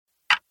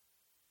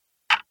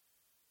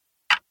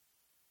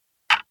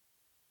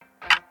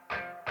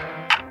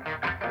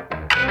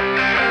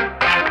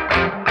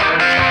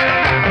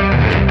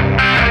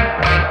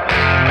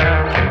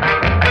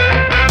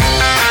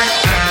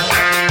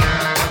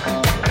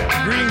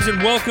Greetings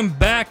and welcome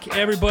back,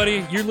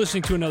 everybody. You're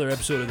listening to another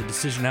episode of the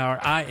Decision Hour.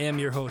 I am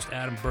your host,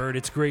 Adam Bird.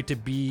 It's great to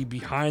be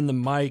behind the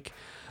mic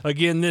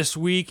again this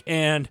week.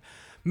 And,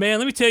 man,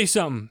 let me tell you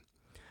something.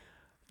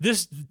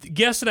 This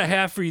guest that I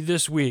have for you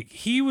this week,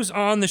 he was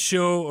on the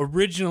show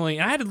originally.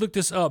 I had to look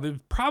this up. It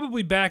was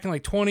probably back in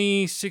like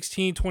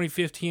 2016,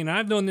 2015.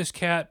 I've known this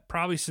cat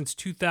probably since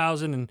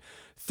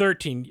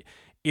 2013.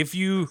 If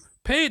you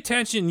pay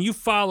attention, you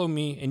follow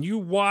me, and you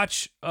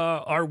watch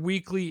our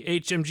weekly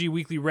HMG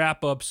weekly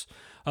wrap-ups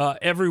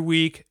every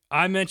week,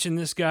 I mention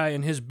this guy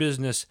and his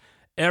business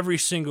every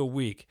single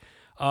week.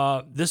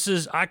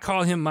 I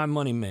call him my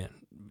money man.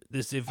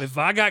 If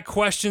I got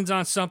questions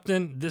on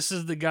something, this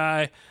is the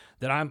guy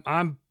that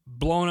I'm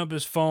blowing up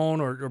his phone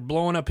or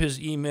blowing up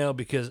his email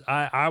because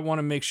I want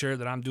to make sure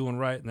that I'm doing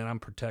right and that I'm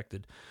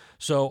protected.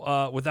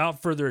 So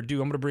without further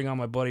ado, I'm going to bring on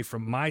my buddy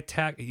from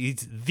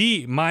he's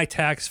the My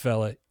Tax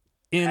fella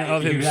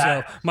of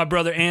himself, my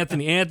brother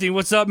Anthony. Anthony,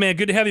 what's up, man?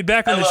 Good to have you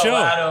back on the show.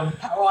 Hello, Adam.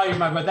 How are you,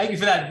 my brother? Thank you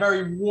for that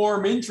very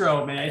warm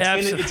intro, man.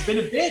 It's been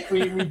a bit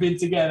we've been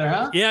together,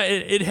 huh? Yeah,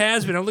 it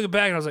has been. I'm looking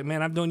back and I was like,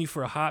 man, I've known you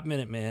for a hot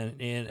minute, man.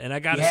 And I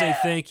got to say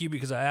thank you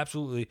because I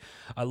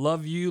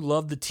love you,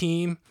 love the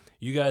team.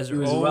 You guys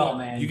are always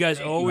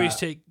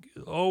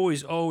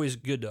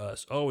good to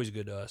us. Always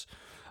good to us.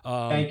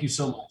 Thank you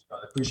so much,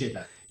 brother. Appreciate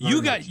that.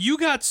 You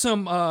got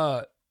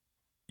some.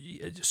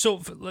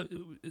 So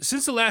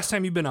since the last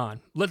time you've been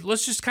on,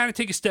 let's just kind of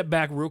take a step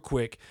back real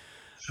quick.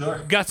 Sure.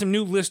 Got some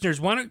new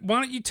listeners. Why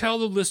don't you tell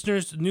the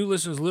new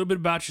listeners, a little bit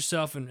about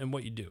yourself and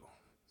what you do?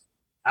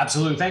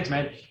 Absolutely. Thanks,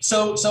 man.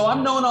 So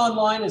I'm known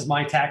online as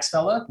My Tax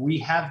Fella. We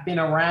have been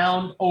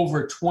around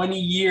over 20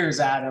 years,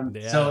 Adam.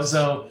 Yeah.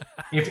 So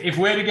if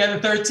we're together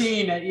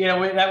 13,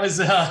 that was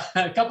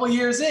a couple of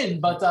years in,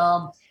 but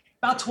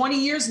about 20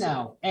 years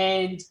now.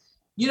 And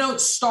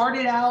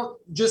started out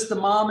just the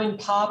mom and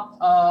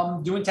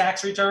pop doing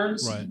tax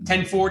returns, right.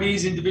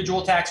 1040s,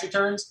 individual tax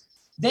returns.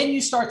 Then you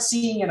start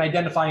seeing and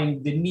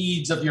identifying the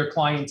needs of your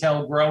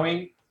clientele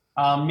growing.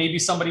 Maybe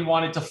somebody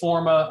wanted to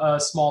form a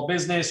small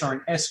business or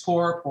an S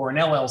Corp or an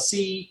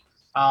LLC.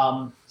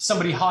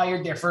 Somebody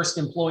hired their first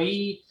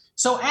employee.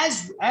 So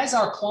as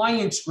our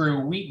clients grew,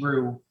 we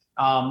grew,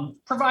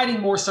 providing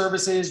more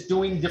services,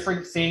 doing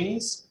different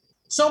things.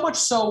 So much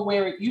so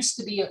where it used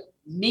to be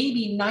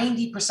maybe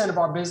 90% of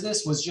our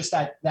business was just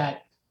that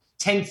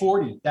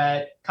 1040,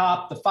 that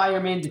cop, the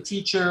fireman, the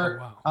teacher.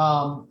 Oh,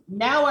 wow.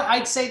 Now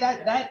I'd say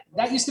that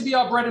used to be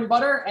our bread and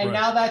butter, and right.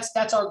 Now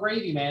that's our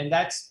gravy, man.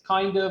 That's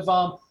kind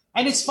of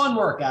and it's fun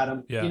work,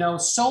 Adam. Yeah.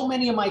 So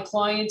many of my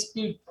clients,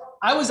 dude.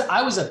 I was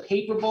a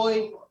paper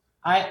boy.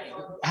 I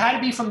had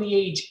to be from the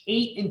age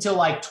 8 until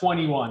like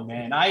 21,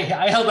 man. I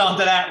held on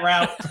to that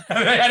route.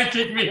 They had to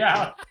kick me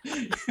out.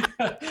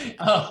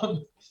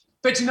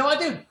 But you know what,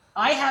 dude?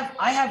 I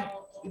have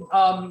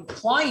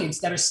clients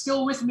that are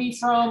still with me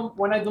from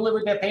when I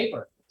delivered their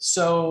paper.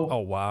 So oh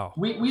wow,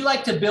 we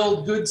like to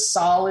build good,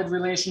 solid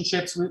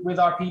relationships with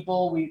our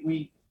people.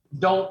 We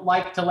don't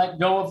like to let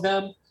go of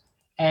them,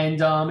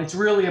 and it's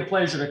really a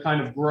pleasure to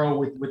kind of grow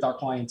with our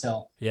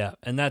clientele. Yeah,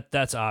 and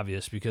that's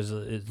obvious because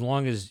as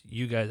long as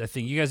you guys, I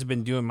think you guys have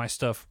been doing my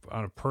stuff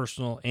on a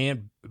personal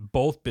and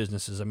both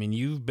businesses. I mean,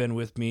 you've been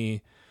with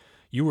me.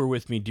 You were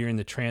with me during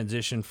the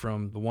transition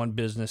from the one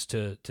business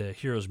to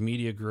Heroes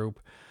Media Group,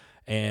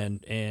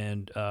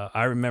 and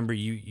I remember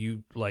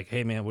you like,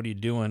 hey man, what are you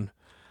doing?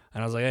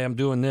 And I was like, hey, I'm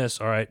doing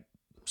this. All right,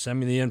 send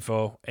me the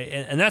info.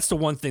 And that's the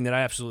one thing that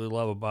I absolutely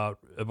love about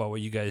what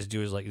you guys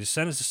do is like, just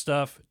send us the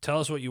stuff, tell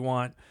us what you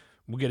want,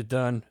 we'll get it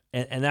done.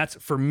 And that's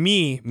for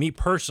me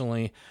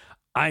personally.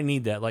 I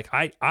need that. Like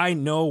I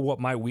know what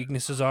my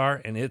weaknesses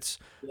are, and it's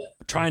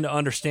trying to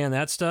understand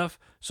that stuff.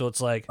 So it's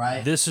like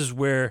right. This is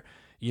where.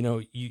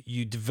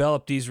 You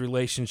develop these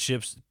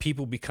relationships,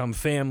 people become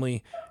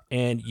family,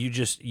 and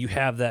you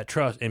have that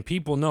trust. And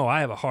people know I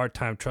have a hard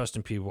time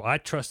trusting people. I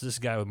trust this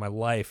guy with my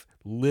life,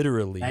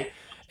 literally. I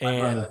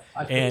feel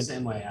the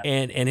same way.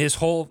 And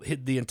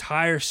the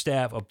entire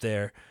staff up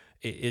there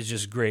is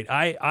just great.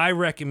 I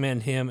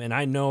recommend him, and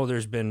I know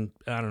there's been,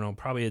 I don't know,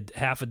 probably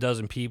half a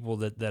dozen people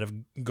that have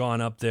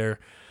gone up there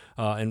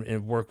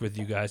and work with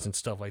you guys and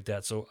stuff like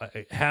that. So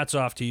hats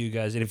off to you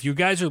guys. And if you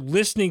guys are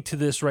listening to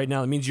this right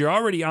now, that means you're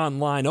already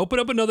online. Open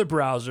up another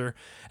browser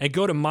and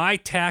go to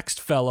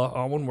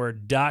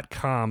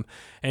mytaxedfella.com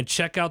and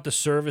check out the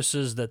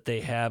services that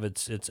they have.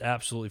 It's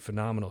absolutely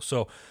phenomenal.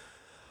 So,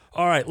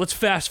 all right, let's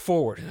fast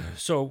forward.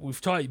 So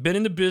you've been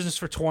in the business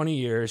for 20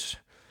 years.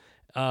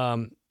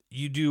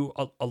 You do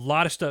a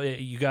lot of stuff.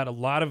 You got a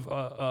lot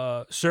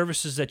of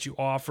services that you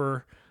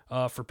offer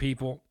for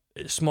people.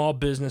 Small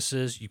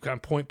businesses, you kind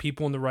of point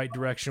people in the right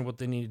direction, what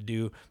they need to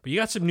do. But you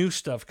got some new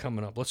stuff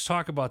coming up. Let's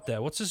talk about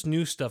that. What's this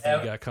new stuff that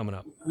you got coming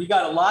up? We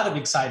got a lot of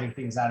exciting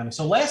things, Adam.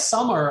 So last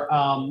summer,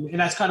 and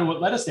that's kind of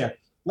what led us there.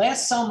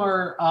 Last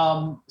summer,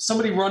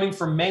 somebody running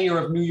for mayor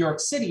of New York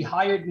City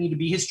hired me to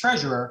be his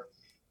treasurer.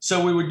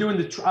 So we were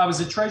doing I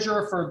was a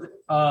treasurer for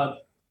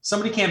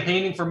somebody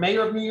campaigning for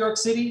mayor of New York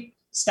City,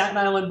 Staten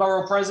Island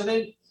Borough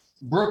president.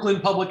 Brooklyn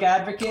Public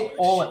Advocate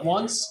all at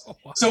once.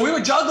 So we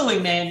were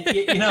juggling, man.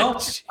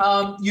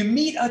 You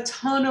meet a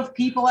ton of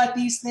people at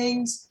these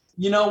things,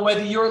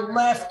 whether you're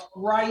left,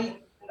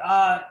 right,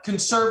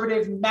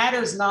 conservative,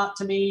 matters not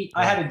to me.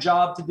 I had a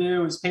job to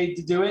do, was paid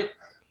to do it.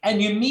 And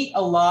you meet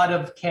a lot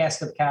of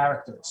cast of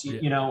characters,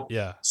 you know?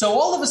 Yeah. So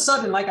all of a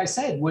sudden, like I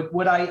said,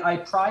 what I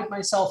pride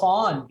myself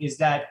on is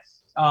that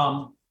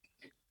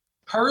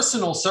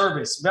personal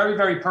service, very,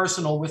 very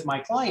personal with my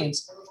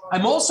clients.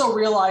 I'm also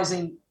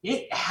realizing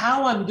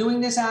how I'm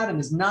doing this, Adam,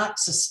 is not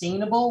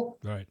sustainable.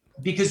 Right.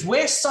 Because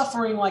we're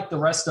suffering like the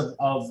rest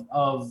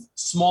of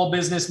small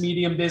business,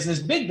 medium business,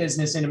 big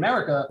business in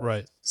America.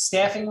 Right.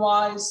 Staffing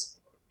wise,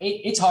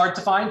 it's hard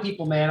to find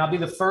people, man. I'll be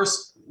the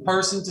first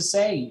person to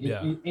say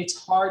it's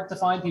hard to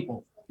find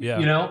people.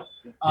 Yeah.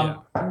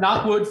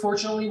 Knock wood,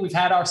 fortunately, we've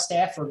had our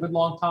staff for a good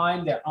long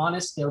time. They're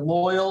honest, they're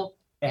loyal,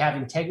 they have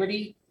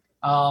integrity.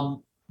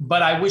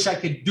 But I wish I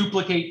could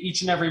duplicate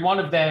each and every one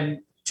of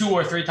them 2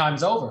 or 3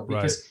 times over,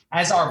 because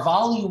as our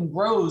volume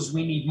grows,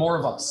 we need more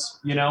of us,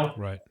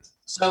 Right.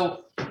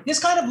 So this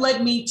kind of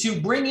led me to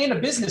bring in a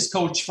business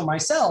coach for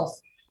myself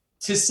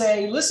to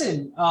say,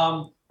 listen,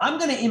 I'm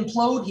going to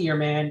implode here,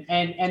 man.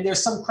 And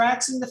there's some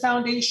cracks in the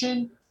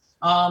foundation.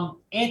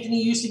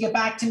 Anthony used to get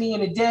back to me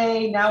in a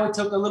day. Now it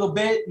took a little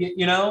bit,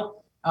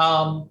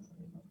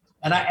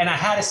 and I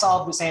had to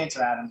solve this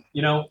answer, Adam,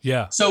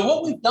 Yeah. So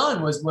what we've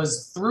done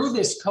was through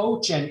this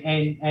coach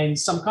and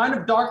some kind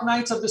of dark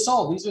nights of the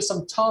soul. These are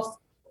some tough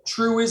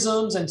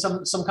truisms and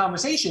some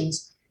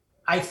conversations.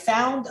 I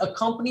found a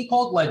company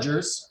called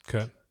Ledgers.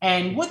 Okay.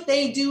 And what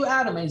they do,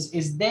 Adam,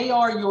 is they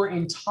are your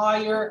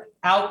entire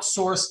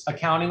outsourced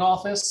accounting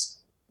office.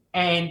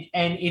 And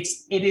it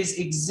is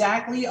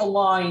exactly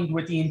aligned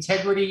with the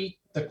integrity,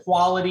 the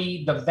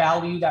quality, the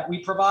value that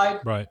we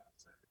provide. Right.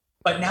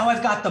 But now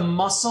I've got the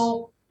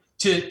muscle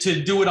to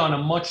do it on a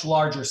much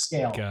larger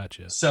scale.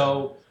 Gotcha.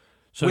 So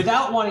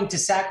without wanting to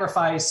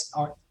sacrifice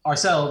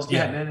ourselves,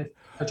 man.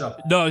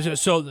 No,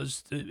 so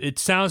it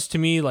sounds to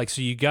me like,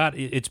 so you got,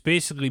 it's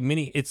basically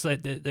it's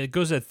like, it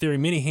goes that theory,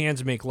 many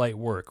hands make light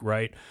work,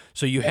 right?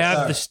 So you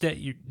have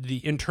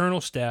the internal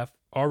staff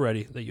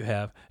already that you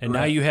have, and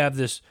now you have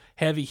this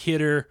heavy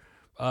hitter,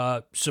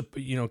 kind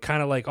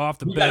of like off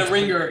the bench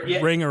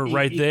ringer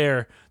right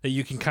there that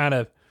you can kind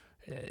of,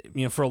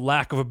 for a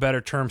lack of a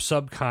better term,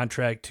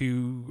 subcontract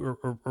to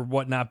or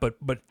whatnot, but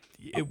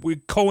we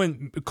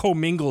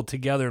co-mingle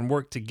together and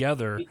work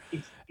together.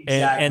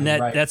 Exactly, and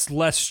that's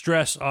less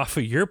stress off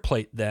of your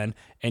plate then,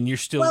 and you're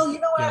still. Well,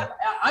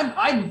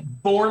 I'm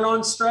born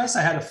on stress.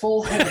 I had a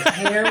full head of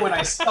hair when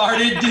I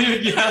started,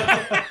 dude.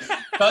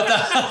 But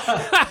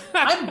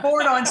I'm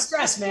born on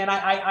stress, man.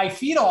 I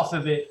feed off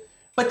of it.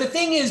 But the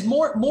thing is,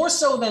 more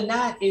so than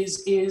that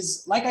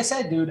is like I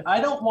said, dude.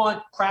 I don't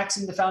want cracks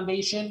in the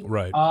foundation.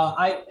 Right.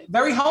 I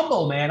very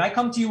humble, man. I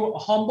come to you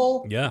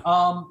humble. Yeah.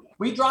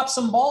 We dropped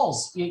some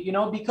balls,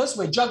 because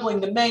we're juggling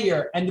the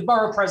mayor and the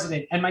borough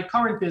president and my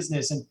current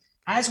business. And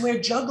as we're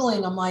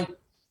juggling, I'm like,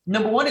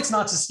 number one, it's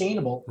not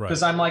sustainable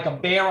because I'm like a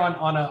bear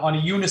on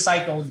a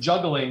unicycle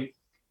juggling.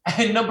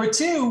 And number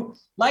two,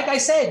 like I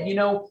said,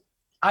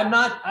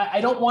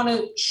 I don't want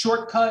to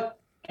shortcut.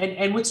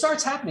 And what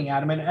starts happening,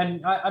 Adam,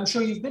 and I'm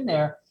sure you've been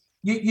there,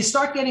 you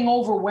start getting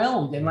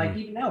overwhelmed. And like,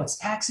 even now it's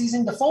tax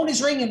season, the phone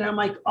is ringing and I'm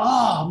like,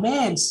 oh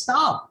man,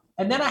 stop.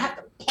 And then I have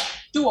to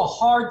do a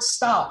hard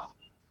stop.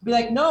 Be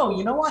like, no,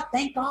 you know what?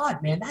 Thank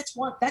God, man. That's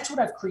what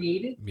I've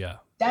created. Yeah.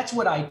 That's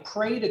what I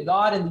pray to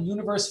God and the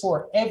universe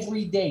for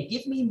every day.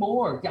 Give me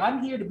more.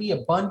 I'm here to be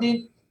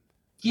abundant.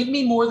 Give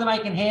me more than I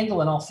can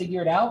handle and I'll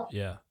figure it out.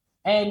 Yeah.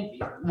 And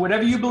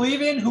whatever you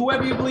believe in,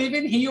 whoever you believe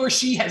in, he or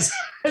she has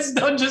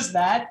done just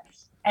that.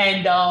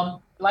 And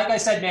like I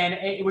said, man,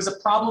 it was a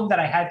problem that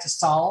I had to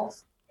solve.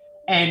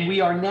 And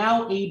we are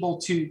now able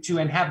to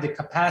and have the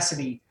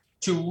capacity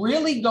to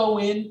really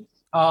go in.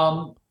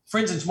 For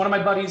instance, one of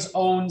my buddies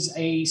owns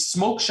a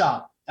smoke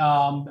shop,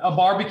 a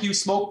barbecue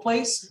smoke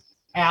place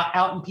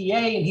out in PA,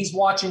 and he's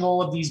watching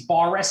all of these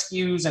bar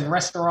rescues and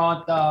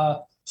restaurant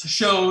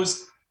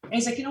shows. And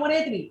he's like, you know what,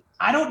 Anthony,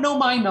 I don't know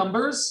my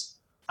numbers.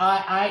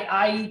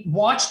 I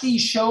watch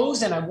these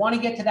shows and I want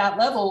to get to that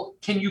level.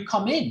 Can you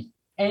come in?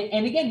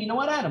 And again, you know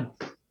what, Adam?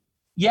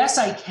 Yes,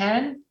 I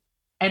can.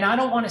 And I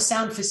don't want to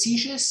sound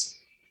facetious.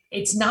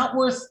 It's not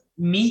worth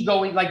me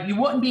going, like, you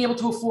wouldn't be able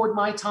to afford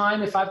my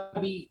time if I'd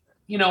be,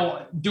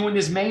 doing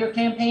this mayor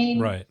campaign.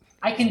 Right.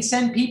 I can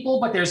send people,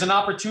 but there's an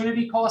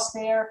opportunity cost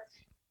there.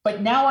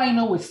 But now I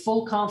know with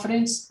full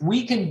confidence,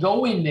 we can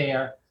go in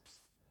there.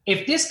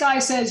 If this guy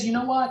says, you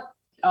know what,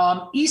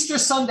 Easter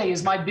Sunday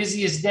is my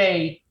busiest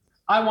day,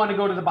 I want to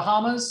go to the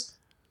Bahamas,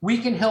 we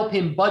can help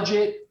him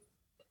budget,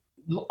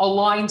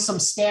 align some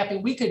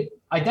staffing. We could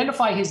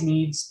identify his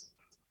needs,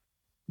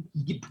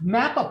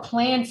 map a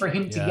plan for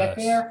him to get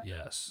there.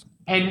 Yes.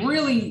 And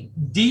really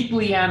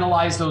deeply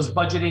analyze those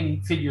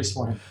budgeting figures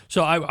for him.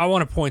 So I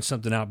want to point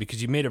something out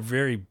because you made a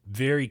very,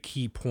 very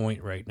key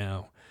point right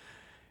now.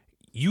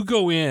 You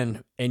go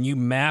in and you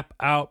map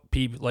out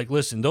people. Like,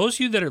 listen, those of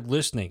you that are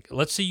listening,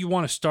 let's say you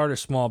want to start a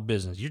small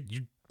business.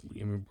 You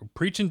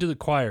preaching to the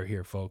choir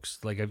here, folks.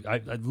 Like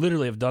I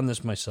literally have done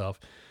this myself.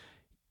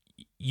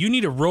 You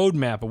need a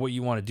roadmap of what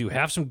you want to do.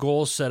 Have some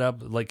goals set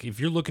up. Like if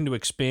you're looking to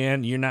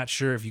expand, you're not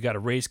sure if you got to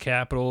raise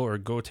capital or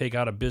go take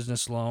out a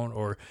business loan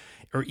or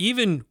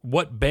even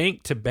what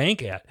bank to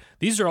bank at.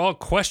 These are all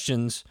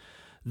questions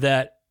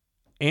that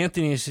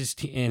Anthony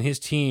and his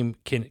team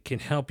can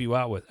help you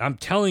out with. I'm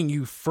telling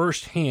you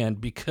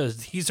firsthand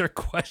because these are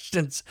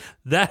questions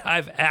that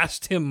I've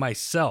asked him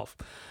myself.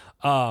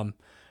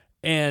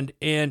 And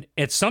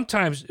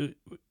sometimes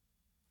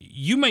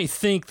you may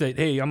think that,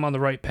 hey, I'm on the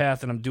right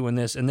path and I'm doing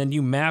this, and then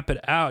you map it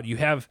out. You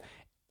have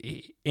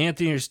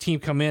Anthony and his team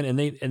come in and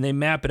they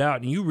map it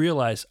out, and you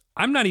realize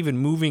I'm not even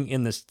moving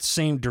in the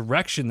same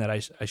direction that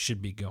I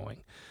should be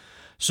going.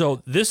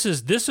 So this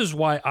is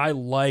why I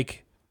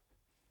like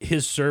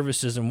his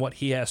services and what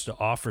he has to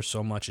offer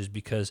so much, is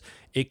because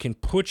it can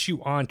put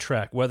you on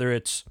track, whether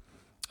it's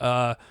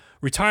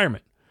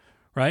retirement,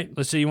 right?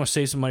 Let's say you want to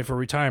save some money for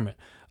retirement.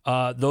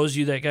 Those of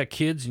you that got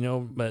kids,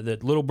 that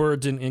little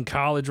birds in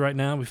college right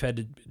now, we've had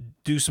to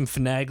do some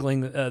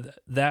finagling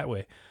that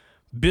way.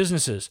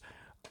 Businesses.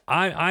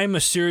 I'm a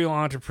serial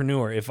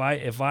entrepreneur. If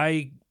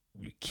I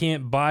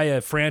can't buy a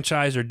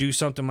franchise or do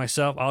something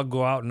myself, I'll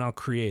go out and I'll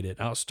create it.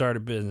 I'll start a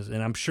business.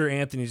 And I'm sure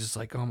Anthony's just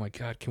like, oh my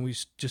God, can we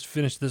just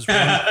finish this one?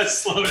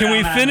 Can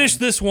we finish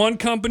this one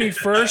company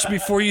first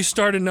before you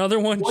start another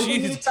one? One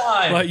at a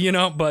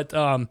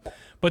time.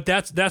 But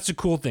that's a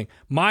cool thing.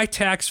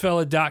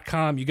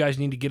 MyTaxFella.com. You guys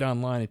need to get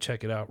online and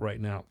check it out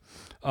right now.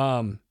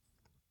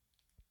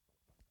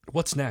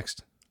 What's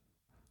next?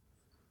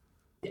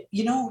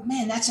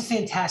 Man, that's a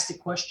fantastic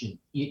question.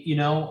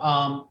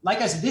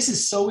 Like I said, this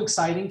is so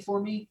exciting for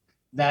me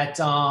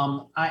that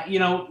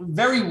I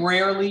very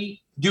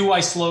rarely do I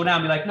slow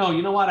down and be like, no,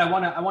 you know what? I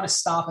want to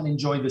stop and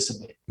enjoy this a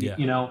bit.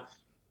 Yeah.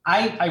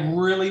 I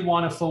really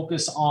want to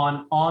focus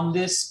on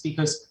this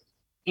because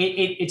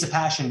it's a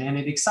passion and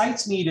it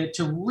excites me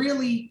to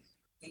really,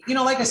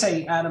 like I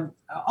say, Adam,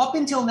 up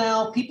until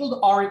now, people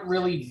aren't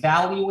really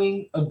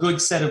valuing a good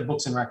set of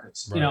books and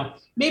records. Right.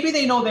 Maybe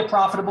they know they're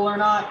profitable or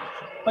not,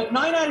 but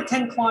 9 out of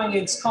 10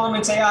 clients come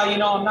and say, I'm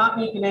not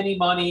making any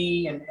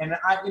money. And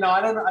I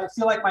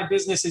feel like my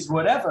business is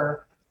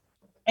whatever.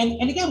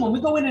 And again, when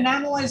we go in and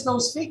analyze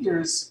those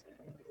figures,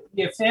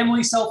 your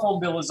family cell phone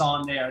bill is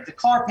on there, the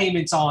car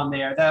payment's on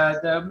there,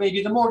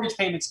 maybe the mortgage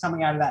payment's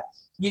coming out of that.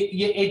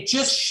 It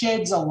just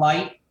sheds a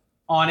light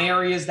on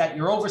areas that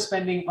you're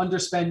overspending,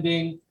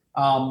 underspending,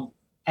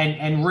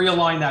 and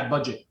realign that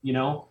budget,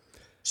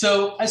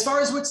 So as far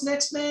as what's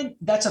next, man,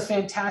 that's a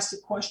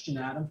fantastic question,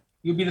 Adam.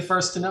 You'll be the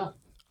first to know.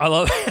 I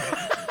love it.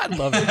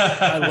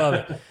 I love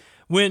it.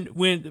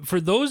 When for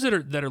those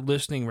that are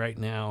listening right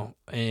now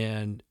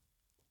and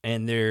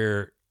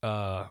they're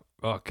oh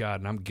God,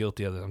 and I'm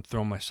guilty of it. I'm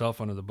throwing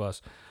myself under the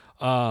bus.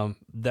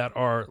 That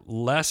are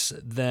less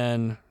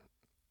than.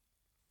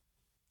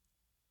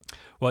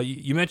 Well,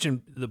 you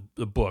mentioned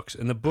the books,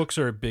 and the books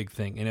are a big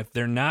thing. And if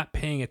they're not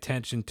paying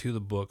attention to the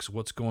books,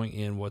 what's going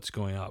in, what's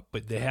going out,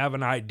 but they have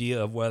an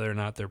idea of whether or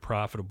not they're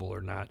profitable or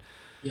not.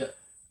 Yeah.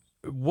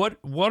 What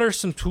are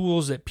some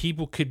tools that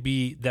people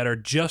that are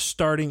just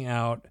starting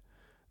out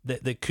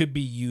that could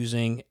be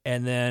using?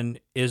 And then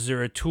is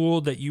there a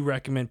tool that you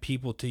recommend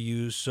people to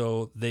use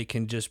so they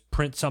can just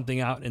print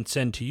something out and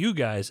send to you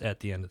guys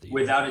at the end of the year?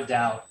 Without a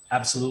doubt.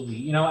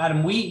 Absolutely.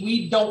 Adam,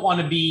 we don't want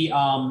to be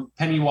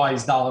penny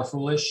wise, dollar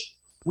foolish.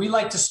 We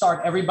like to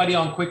start everybody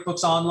on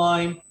QuickBooks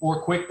Online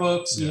or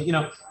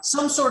QuickBooks,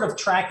 some sort of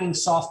tracking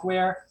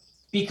software,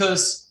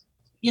 because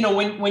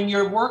when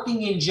you're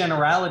working in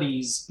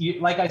generalities,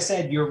 like I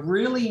said, you're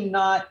really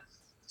not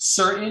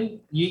certain.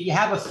 You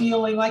have a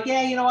feeling like,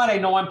 yeah, you know what? I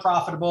know I'm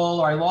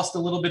profitable, or I lost a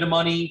little bit of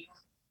money.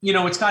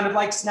 It's kind of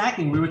like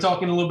snacking. We were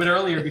talking a little bit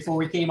earlier before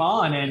we came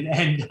on,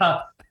 and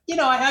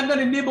I'm going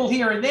to nibble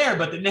here and there,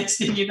 but the next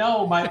thing you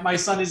know, my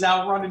son is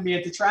out running me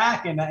at the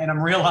track, and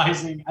I'm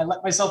realizing I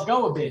let myself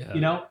go a bit.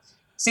 Yeah.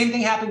 Same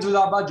thing happens with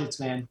our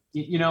budgets, man.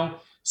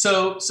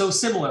 So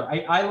similar.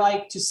 I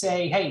like to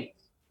say, hey,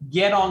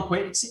 get on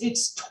Quick.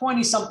 It's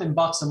 20 something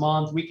bucks a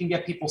month. We can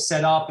get people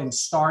set up and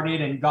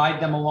started and guide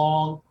them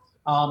along.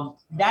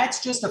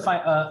 That's just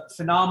a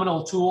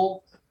phenomenal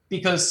tool,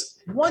 because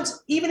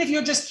even if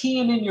you're just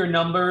keying in your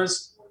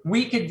numbers,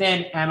 we could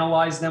then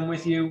analyze them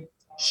with you,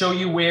 show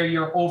you where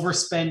you're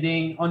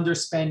overspending,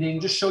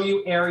 underspending, just show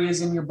you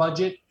areas in your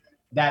budget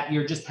that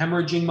you're just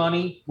hemorrhaging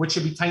money, which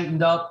should be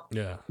tightened up.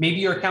 Yeah. Maybe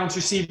your accounts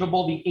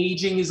receivable, the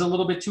aging is a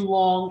little bit too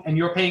long and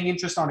you're paying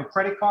interest on a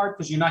credit card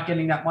because you're not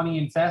getting that money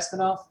in fast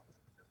enough.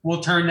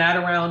 We'll turn that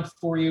around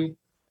for you.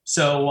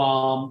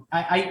 So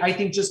I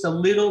think just a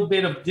little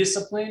bit of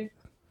discipline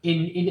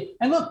and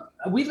look,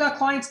 we've got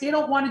clients, they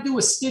don't want to do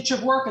a stitch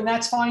of work, and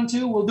that's fine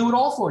too. We'll do it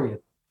all for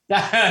you.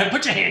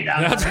 Put your hand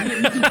down.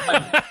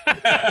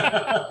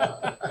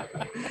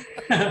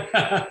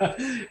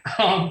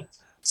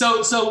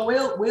 So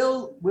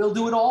we'll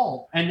do it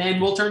all, and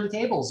then we'll turn the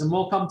tables, and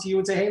we'll come to you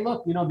and say, hey,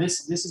 look,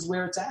 this is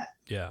where it's at.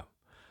 Yeah.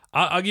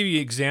 I'll give you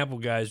an example,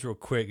 guys, real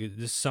quick.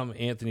 This is something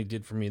Anthony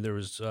did for me. There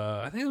was,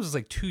 I think it was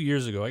like 2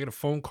 years ago. I got a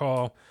phone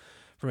call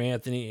from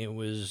Anthony. It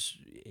was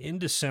in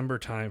December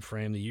time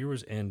frame. The year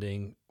was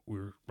ending.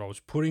 I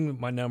was putting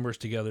my numbers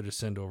together to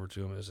send over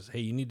to him. It says, "Hey,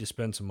 you need to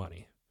spend some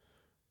money."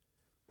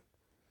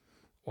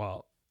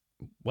 Well,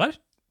 what?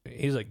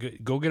 He's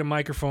like, "Go get a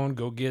microphone.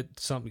 Go get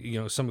some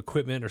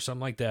equipment or something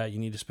like that. You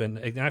need to spend."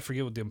 And I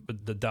forget what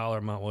the dollar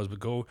amount was, but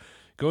go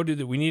do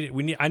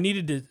that. I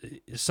needed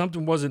to.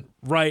 Something wasn't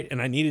right,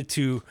 and I needed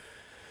to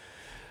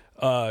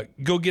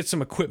go get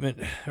some equipment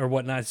or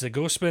whatnot. He said,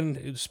 "Go spend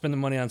the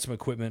money on some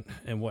equipment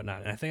and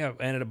whatnot." And I think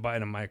I ended up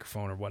buying a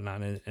microphone or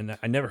whatnot, and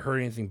I never heard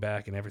anything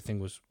back, and everything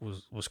was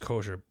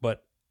kosher.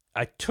 But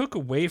what I took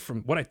away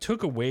from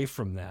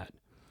that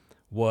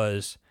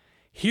was,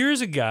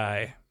 here's a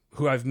guy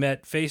who I've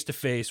met face to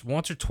face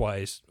once or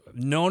twice,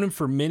 known him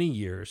for many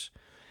years,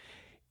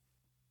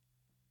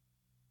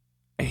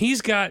 and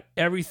he's got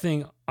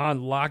everything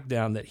on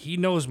lockdown, that he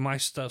knows my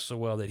stuff so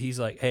well that he's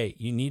like, "Hey,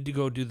 you need to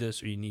go do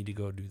this or you need to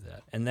go do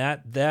that." And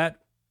that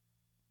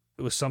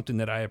was something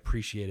that I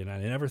appreciated. And I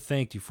never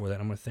thanked you for that.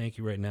 I'm going to thank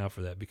you right now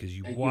for that, because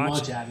you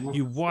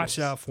watched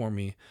out for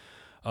me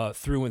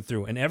through and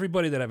through. And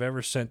everybody that I've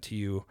ever sent to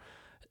you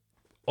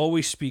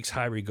always speaks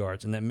high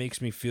regards, and that makes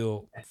me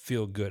feel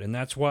good. And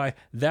that's why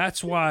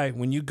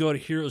when you go to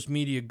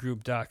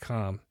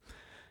heroesmediagroup.com,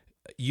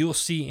 you'll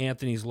see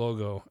Anthony's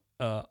logo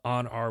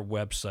on our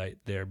website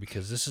there,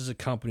 because this is a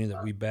company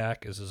that we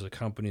back. This is a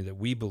company that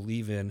we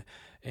believe in,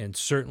 and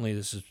certainly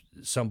this is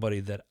somebody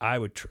that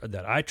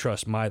I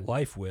trust my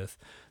life with.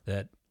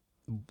 That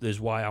is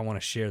why I want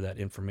to share that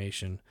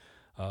information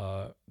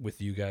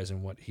with you guys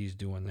and what he's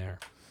doing there.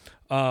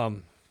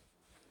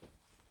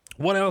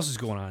 What else is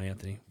going on,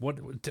 Anthony? What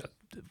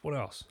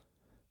else?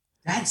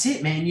 That's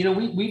it, man.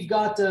 We've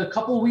got a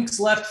couple of weeks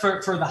left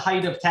for the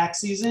height of tax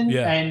season.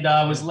 Yeah. And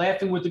I was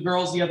laughing with the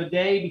girls the other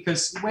day,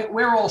 because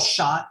we're all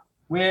shot,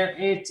 where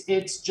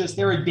it's just,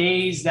 there are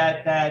days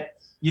that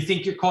you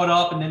think you're caught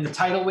up, and then the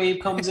tidal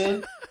wave comes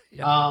in.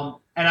 Yeah.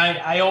 And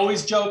I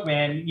always joke,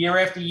 man, year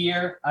after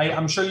year,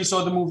 I'm sure you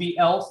saw the movie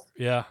Elf.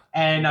 Yeah.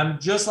 And I'm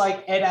just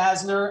like Ed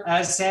Asner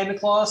as Santa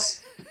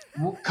Claus,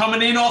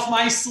 coming in off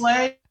my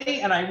sleigh,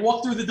 and I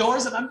walk through the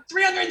doors, and I'm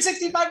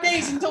 365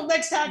 days until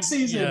next tax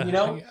season.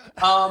 Yeah.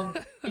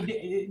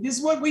 This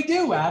is what we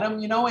do, Adam.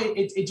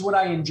 It's what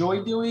I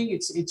enjoy doing.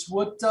 It's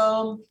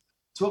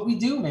what we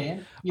do,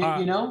 man.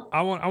 You know.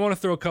 I want to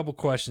throw a couple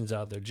questions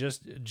out there,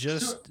 just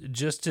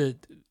to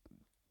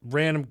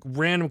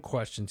random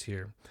questions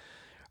here.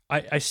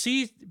 I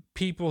see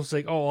people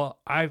say, "Oh, well,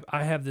 I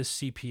have this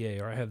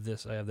CPA, or I have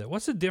this, I have that."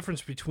 What's the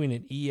difference between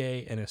an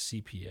EA and a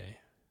CPA?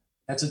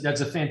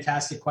 That's a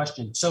fantastic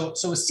question. So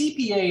a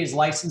CPA is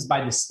licensed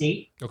by the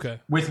state, okay,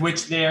 with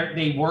which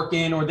they work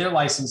in, or they're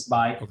licensed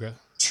by, okay,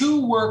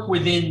 to work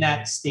within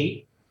that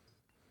state.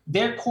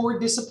 Their core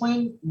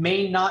discipline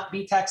may not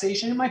be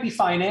taxation. It might be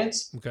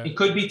finance. Okay. It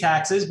could be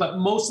taxes, but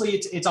mostly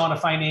it's on a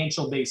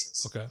financial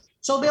basis. Okay.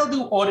 So they'll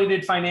do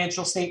audited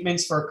financial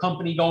statements for a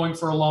company going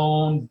for a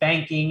loan,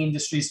 banking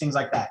industries, things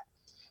like that.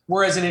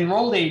 Whereas an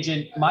enrolled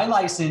agent, my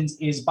license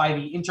is by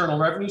the Internal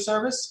Revenue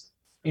Service.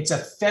 It's a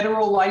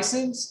federal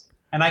license,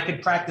 and I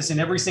could practice in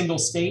every single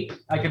state.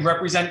 I could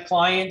represent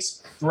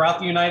clients throughout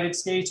the United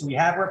States. We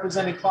have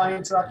represented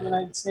clients throughout the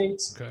United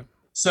States. Okay.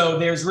 So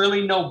there's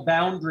really no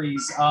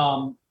boundaries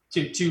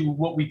to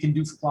what we can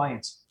do for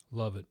clients.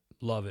 Love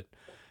it.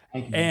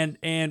 Thank you.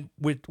 And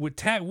with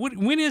tax,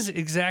 when is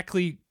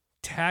exactly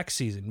tax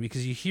season?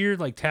 Because you hear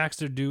like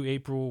tax are due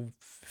April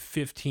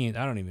 15th.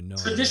 I don't even know.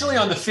 Traditionally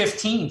on the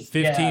 15th. 15th,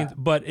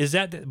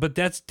 yeah. But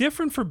that's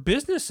different for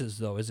businesses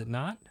though, is it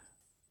not?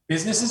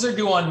 Businesses are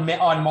due on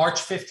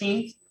March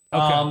 15th.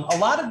 Okay. A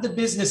lot of the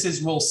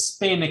businesses will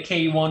spin a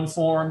K-1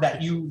 form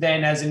that you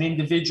then as an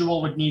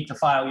individual would need to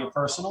file your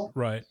personal.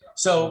 Right.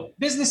 So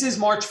businesses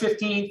March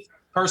 15th,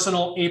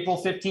 personal April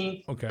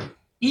 15th. Okay.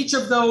 Each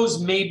of those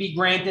may be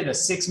granted a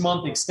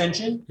 6-month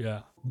extension.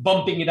 Yeah.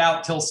 Bumping it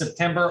out till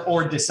September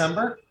or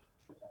December.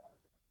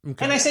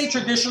 Okay. And I say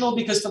traditional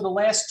because for the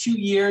last 2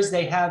 years,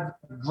 they have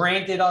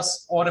granted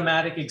us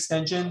automatic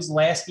extensions.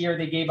 Last year,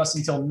 they gave us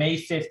until May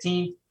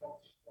 15th.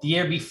 The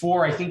year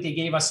before, I think they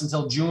gave us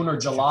until June or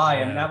July.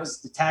 Yeah. And that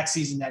was the tax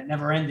season that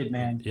never ended,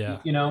 man. Yeah.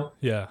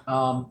 Yeah.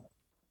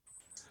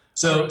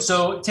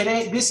 So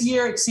today, this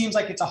year, it seems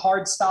like it's a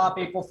hard stop,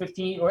 April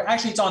 15th, or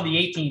actually it's on the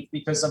 18th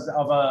because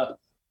of a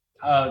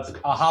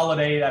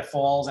holiday that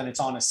falls, and it's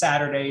on a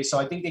Saturday. So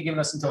I think they've given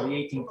us until the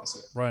 18th this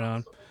year. Right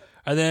on.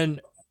 And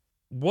then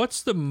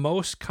what's the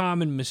most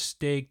common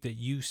mistake that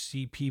you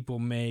see people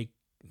make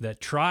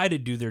that try to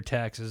do their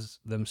taxes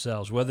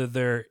themselves, whether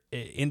they're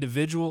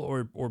individual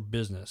or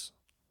business?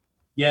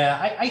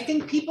 Yeah, I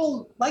think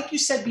people, like you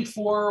said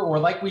before, or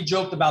like we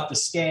joked about the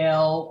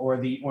scale or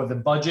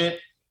the budget,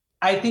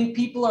 I think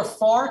people are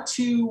far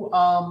too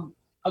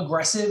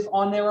aggressive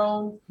on their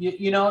own.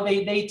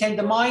 They tend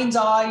to, mind's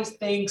eye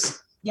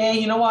thinks, yeah,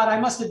 you know what, I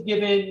must have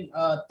given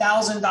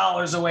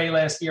 $1,000 away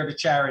last year to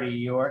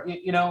charity, or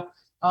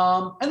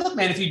and look,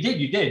 man, if you did,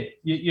 you did.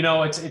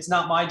 It's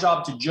not my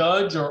job to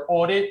judge or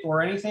audit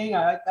or anything.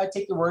 I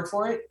take the word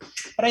for it.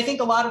 But I think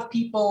a lot of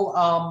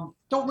people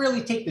don't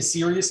really take the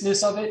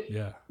seriousness of it.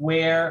 Yeah.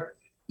 Where,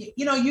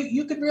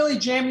 you could really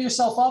jam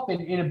yourself up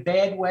in a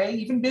bad way,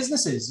 even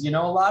businesses. A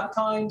lot of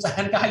times I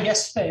had a guy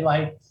yesterday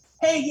like,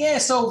 hey, yeah,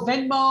 so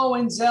Venmo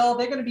and Zelle,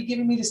 they're going to be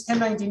giving me this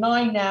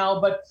 1099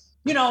 now, but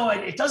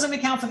it doesn't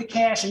account for the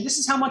cash, and this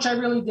is how much I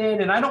really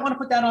did, and I don't want to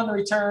put that on the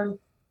return.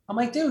 I'm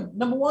like, dude,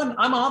 number one,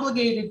 I'm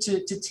obligated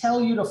to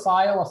tell you to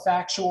file a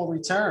factual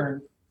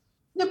return.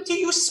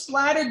 You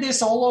splattered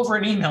this all over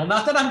an email.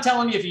 Not that I'm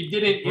telling you if you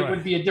didn't, it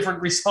would be a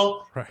different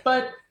result. Right.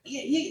 But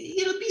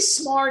you be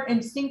smart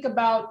and think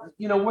about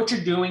what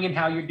you're doing and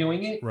how you're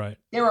doing it. Right.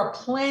 There are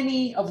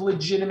plenty of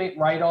legitimate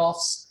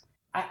write-offs.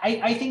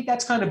 I think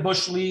that's kind of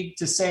Bush League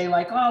to say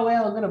like, oh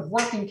well, I'm going to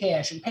work in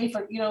cash and pay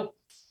for.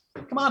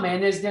 Come on,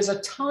 man. There's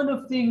a ton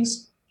of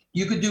things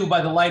you could do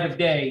by the light of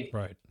day,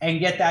 right, and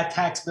get that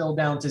tax bill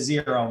down to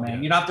zero, man.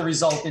 Yeah. You don't have to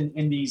result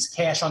in these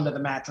cash under the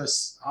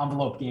mattress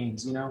envelope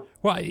games,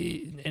 Well,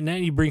 and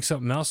then you bring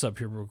something else up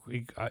here real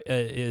quick,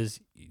 is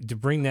to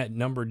bring that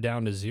number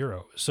down to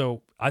zero.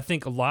 So I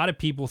think a lot of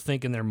people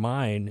think in their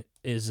mind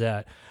is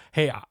that,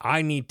 hey,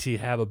 I need to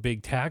have a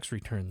big tax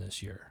return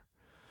this year.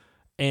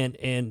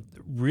 And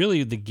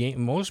really the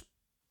game,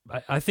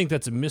 I think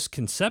that's a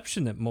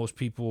misconception that most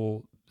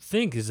people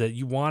think, is that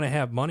you want to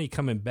have money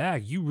coming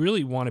back. You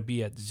really want to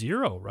be at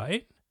zero,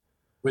 right?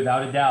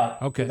 Without a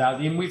doubt. Okay.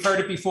 And we've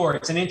heard it before.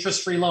 It's an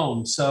interest-free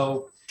loan.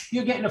 So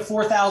you're getting a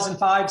 $4,000, $5,000,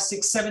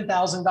 $6,000,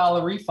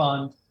 $7,000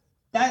 refund.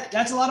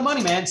 That's a lot of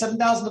money, man.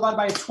 7,000 divided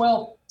by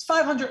 12, it's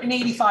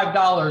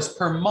 $585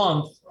 per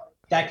month.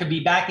 That could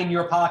be back in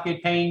your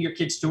pocket, paying your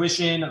kids'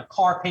 tuition, a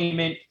car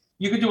payment.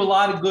 You could do a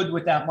lot of good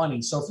with that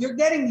money. So if you're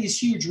getting these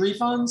huge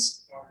refunds,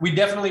 we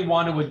definitely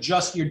want to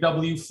adjust your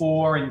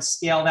W-4 and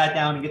scale that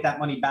down and get that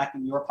money back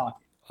in your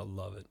pocket. I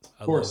love it.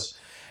 Of course.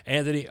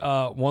 Anthony,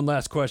 one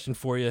last question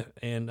for you,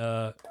 and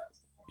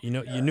you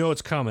know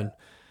it's coming.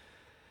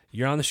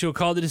 You're on the show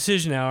called The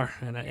Decision Hour,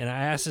 and I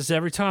ask this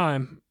every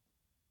time.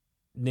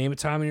 Name a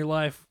time in your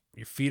life,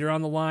 your feet are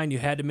on the line, you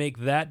had to make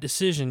that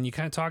decision. You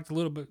kind of talked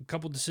a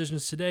couple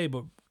decisions today,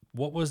 but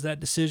what was that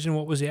decision?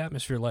 What was the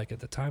atmosphere like at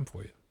the time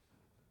for you?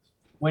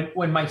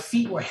 When my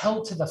feet were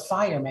held to the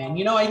fire, man,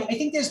 I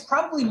think there's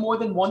probably more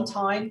than one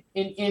time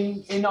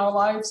in our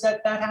lives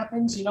that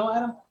happens,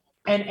 Adam.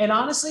 And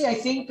honestly, I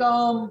think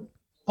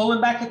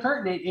pulling back the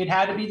curtain, it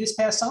had to be this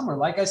past summer.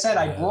 Like I said,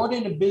 I brought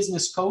in a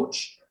business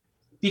coach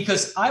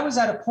because I was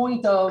at a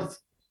point of,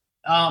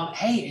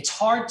 hey, it's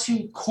hard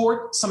to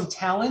court some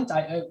talent.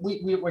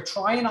 We're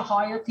trying to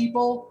hire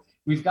people.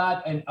 We've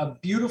got a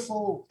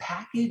beautiful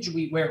package.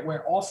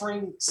 We're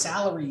offering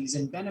salaries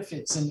and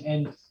benefits,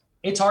 and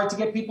it's hard to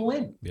get people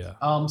in. Yeah.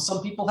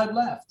 Some people had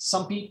left.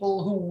 Some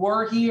people who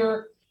were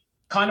here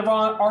kind of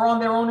are on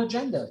their own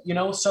agenda,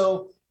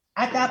 So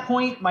at that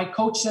point, my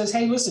coach says,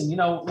 hey, listen,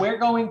 we're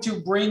going to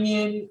bring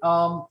in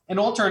an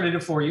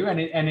alternative for you. And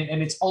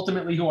it's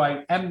ultimately who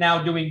I am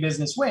now doing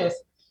business with,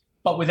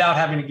 but without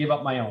having to give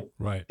up my own.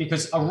 Right.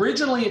 Because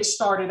originally it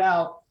started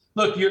out,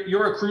 look,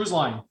 you're a cruise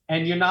line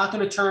and you're not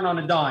going to turn on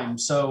a dime.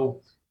 So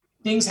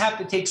things have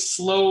to take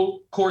slow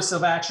course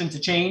of action to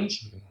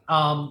change.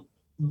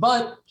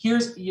 But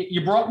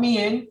you brought me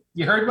in,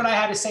 you heard what I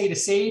had to say to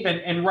save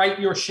and right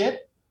your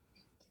ship.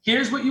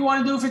 Here's what you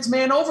want to do if it's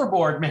man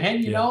overboard,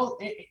 man.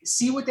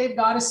 See what they've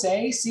got to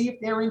say, see if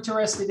they're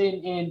interested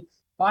in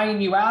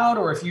buying you out,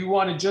 or if you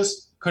want to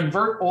just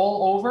convert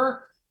all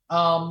over.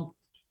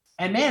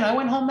 And man, I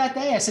went home that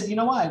day. I said, you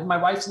know what? My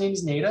wife's name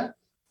is Nada.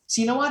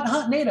 So you know what,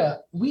 Nada,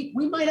 we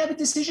might have a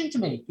decision to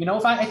make.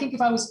 I think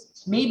if I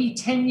was maybe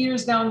 10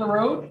 years down the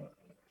road,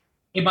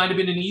 it might have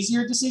been an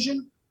easier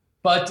decision.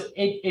 But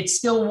it's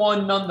still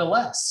one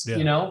nonetheless,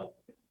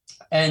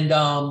 and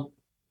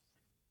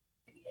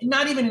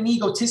not even an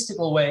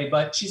egotistical way,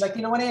 but she's like,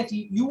 you know what,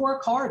 Anthony, you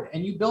work hard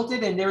and you built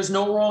it and there's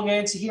no wrong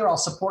answer here. I'll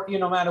support you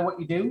no matter what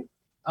you do.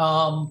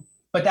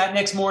 But that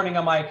next morning,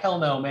 I'm like, hell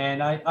no, man.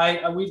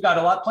 We've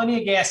got plenty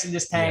of gas in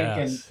this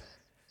tank. Yes.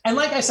 And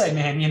like I said,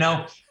 man,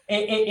 the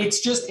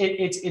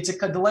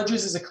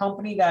Ledgers is a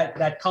company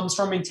that comes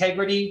from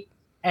integrity.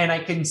 And I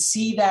can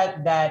see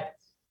that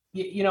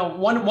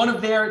one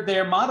of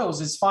their mottos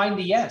is find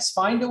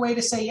a way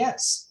to say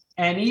yes.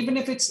 And even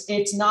if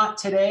it's not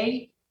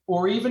today,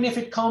 or even if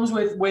it comes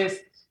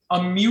with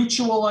a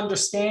mutual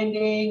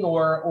understanding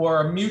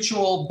or a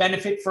mutual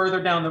benefit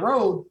further down the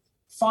road,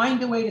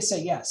 find a way to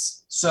say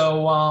yes.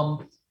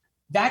 So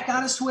that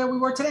got us to where we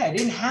were today. I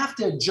didn't have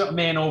to jump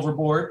man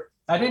overboard.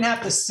 I didn't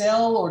have to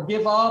sell or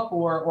give up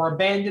or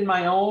abandon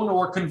my own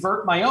or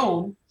convert my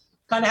own.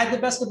 Kind of had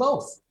the best of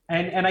both.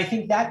 And I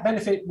think that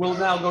benefit will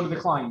now go to the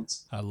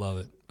clients. I love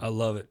it.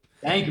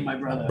 Thank you, my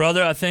brother.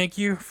 Brother, I thank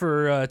you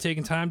for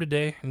taking time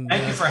today. And,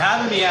 thank you for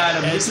having me,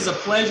 Adam. This is a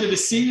pleasure to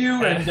see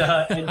you and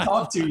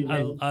talk to you,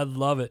 man. I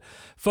love it.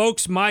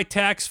 Folks,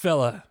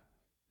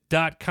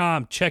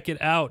 mytaxfella.com. Check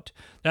it out.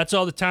 That's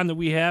all the time that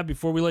we have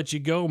before we let you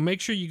go.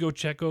 Make sure you go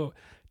check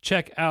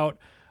out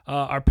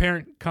our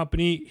parent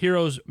company,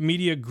 Heroes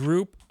Media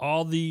Group,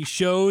 all the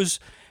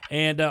shows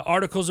and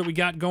articles that we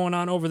got going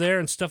on over there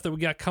and stuff that we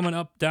got coming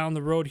up down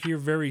the road here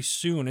very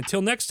soon.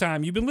 Until next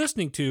time, you've been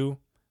listening to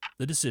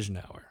the Decision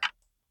Hour.